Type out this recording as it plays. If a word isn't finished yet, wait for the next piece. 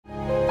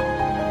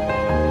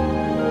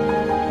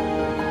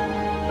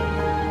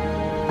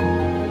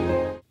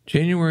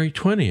January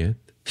 20th,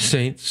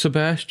 Saint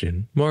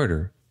Sebastian,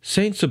 Martyr.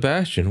 Saint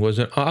Sebastian was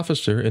an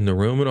officer in the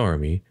Roman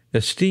army,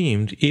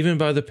 esteemed even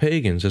by the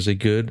pagans as a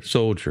good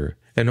soldier,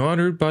 and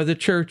honored by the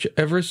Church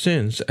ever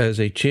since as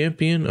a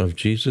champion of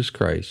Jesus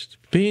Christ.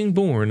 Being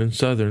born in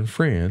southern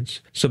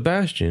France,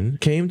 Sebastian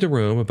came to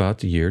Rome about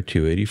the year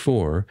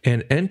 284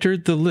 and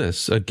entered the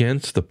lists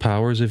against the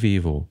powers of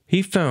evil.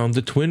 He found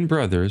the twin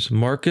brothers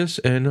Marcus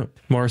and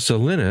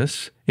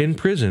Marcellinus in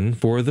prison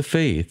for the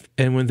faith,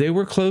 and when they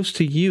were close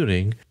to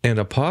yielding and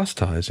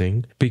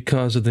apostatizing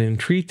because of the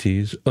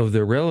entreaties of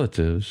their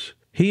relatives,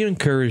 he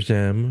encouraged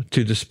them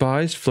to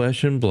despise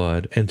flesh and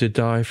blood and to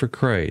die for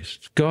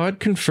Christ. God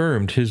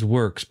confirmed his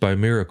works by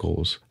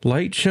miracles.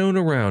 Light shone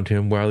around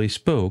him while he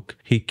spoke.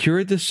 He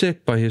cured the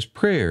sick by his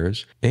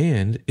prayers,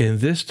 and in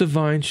this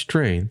divine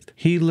strength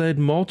he led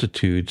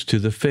multitudes to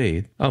the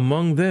faith,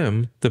 among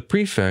them the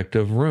prefect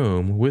of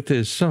Rome with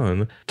his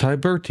son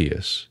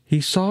Tiberius. He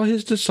saw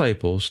his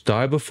disciples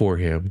die before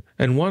him,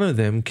 and one of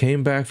them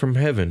came back from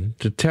heaven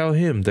to tell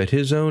him that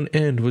his own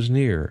end was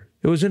near.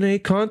 It was in a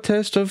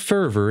contest of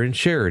fervor and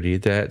charity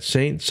that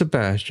Saint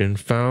Sebastian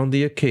found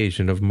the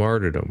occasion of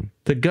martyrdom.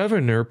 The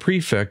governor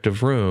prefect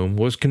of Rome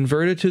was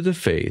converted to the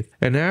faith,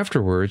 and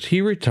afterwards he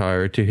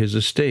retired to his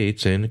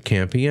estates in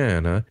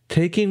Campania,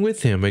 taking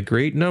with him a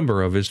great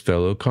number of his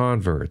fellow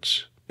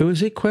converts. It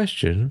was a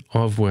question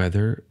of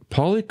whether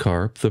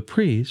Polycarp the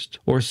priest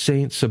or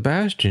Saint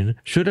Sebastian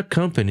should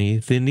accompany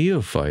the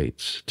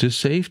neophytes to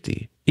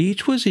safety.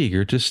 Each was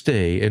eager to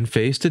stay and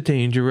face the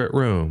danger at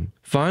Rome.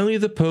 Finally,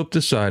 the Pope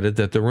decided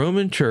that the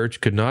Roman Church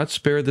could not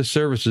spare the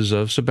services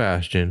of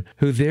Sebastian,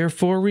 who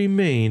therefore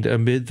remained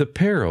amid the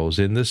perils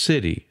in the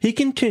city. He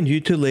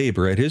continued to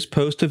labor at his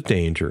post of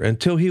danger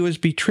until he was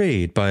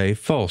betrayed by a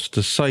false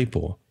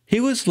disciple. He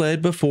was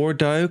led before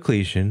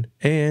Diocletian,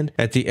 and,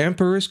 at the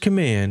emperor's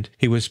command,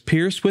 he was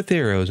pierced with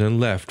arrows and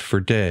left for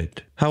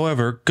dead.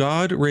 However,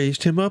 God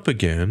raised him up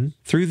again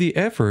through the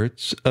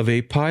efforts of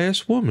a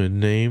pious woman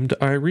named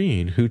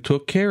Irene, who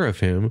took care of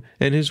him,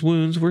 and his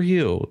wounds were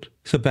healed.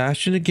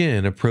 Sebastian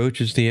again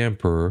approaches the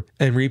emperor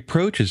and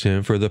reproaches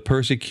him for the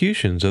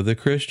persecutions of the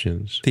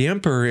Christians. The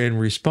emperor, in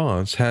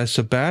response, has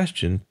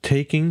Sebastian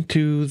taken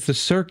to the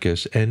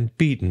circus and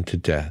beaten to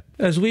death.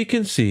 As we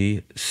can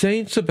see,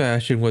 Saint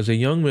Sebastian was a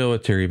young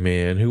military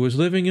man who was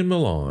living in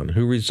Milan,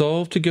 who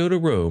resolved to go to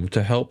Rome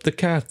to help the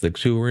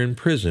Catholics who were in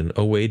prison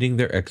awaiting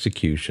their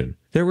execution.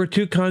 There were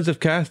two kinds of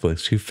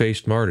Catholics who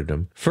faced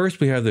martyrdom. First,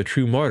 we have the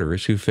true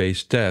martyrs who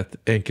faced death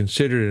and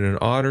considered it an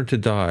honor to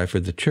die for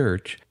the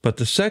Church. But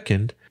the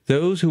second,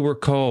 those who were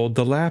called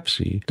the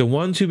lapsi, the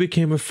ones who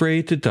became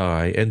afraid to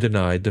die and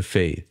denied the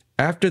faith.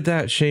 After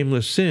that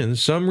shameless sin,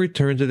 some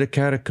returned to the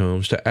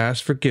catacombs to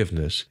ask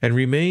forgiveness and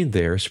remained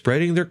there,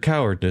 spreading their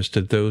cowardness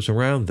to those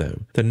around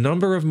them. The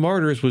number of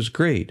martyrs was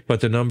great,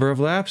 but the number of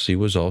lapsi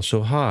was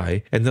also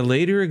high, and the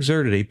latter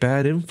exerted a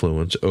bad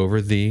influence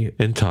over the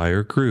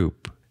entire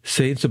group.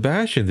 Saint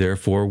Sebastian,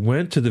 therefore,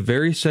 went to the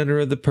very center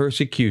of the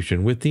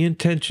persecution with the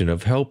intention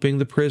of helping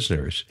the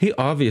prisoners. He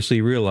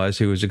obviously realized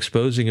he was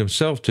exposing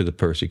himself to the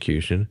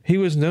persecution. He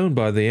was known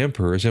by the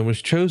emperors and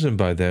was chosen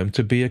by them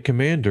to be a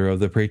commander of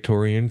the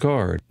Praetorian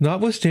Guard.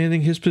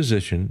 Notwithstanding his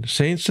position,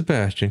 Saint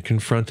Sebastian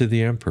confronted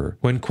the emperor.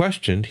 When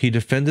questioned, he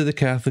defended the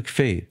Catholic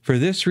faith. For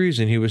this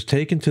reason, he was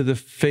taken to the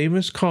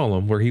famous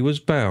column where he was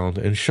bound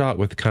and shot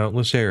with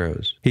countless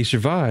arrows. He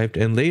survived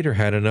and later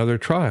had another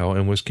trial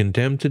and was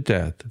condemned to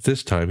death,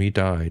 this time he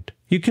died.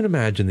 You can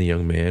imagine the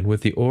young man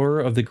with the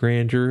aura of the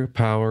grandeur,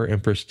 power,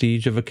 and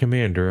prestige of a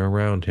commander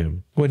around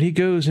him. When he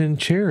goes in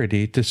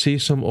charity to see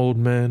some old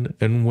men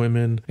and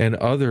women and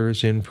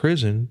others in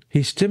prison,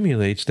 he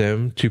stimulates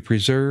them to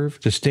preserve,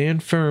 to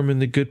stand firm in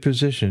the good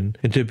position,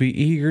 and to be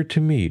eager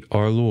to meet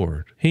our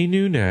Lord. He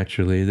knew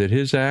naturally that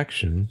his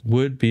action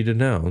would be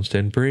denounced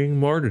and bring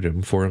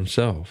martyrdom for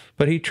himself,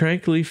 but he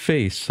tranquilly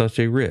faced such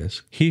a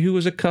risk. He who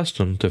was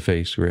accustomed to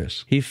face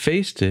risk, he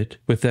faced it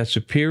with that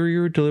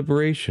superior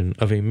deliberation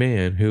of a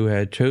man who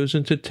had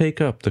chosen to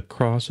take up the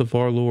cross of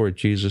our Lord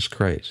Jesus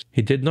Christ.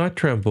 He did not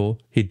tremble,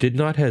 he did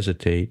not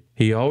hesitate,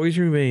 he always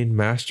remained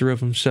master of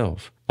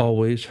himself,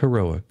 always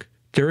heroic.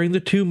 During the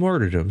two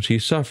martyrdoms he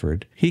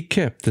suffered, he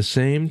kept the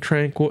same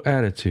tranquil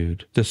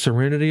attitude, the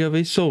serenity of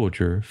a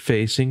soldier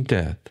facing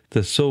death,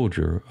 the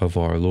soldier of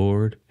our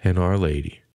Lord and Our Lady.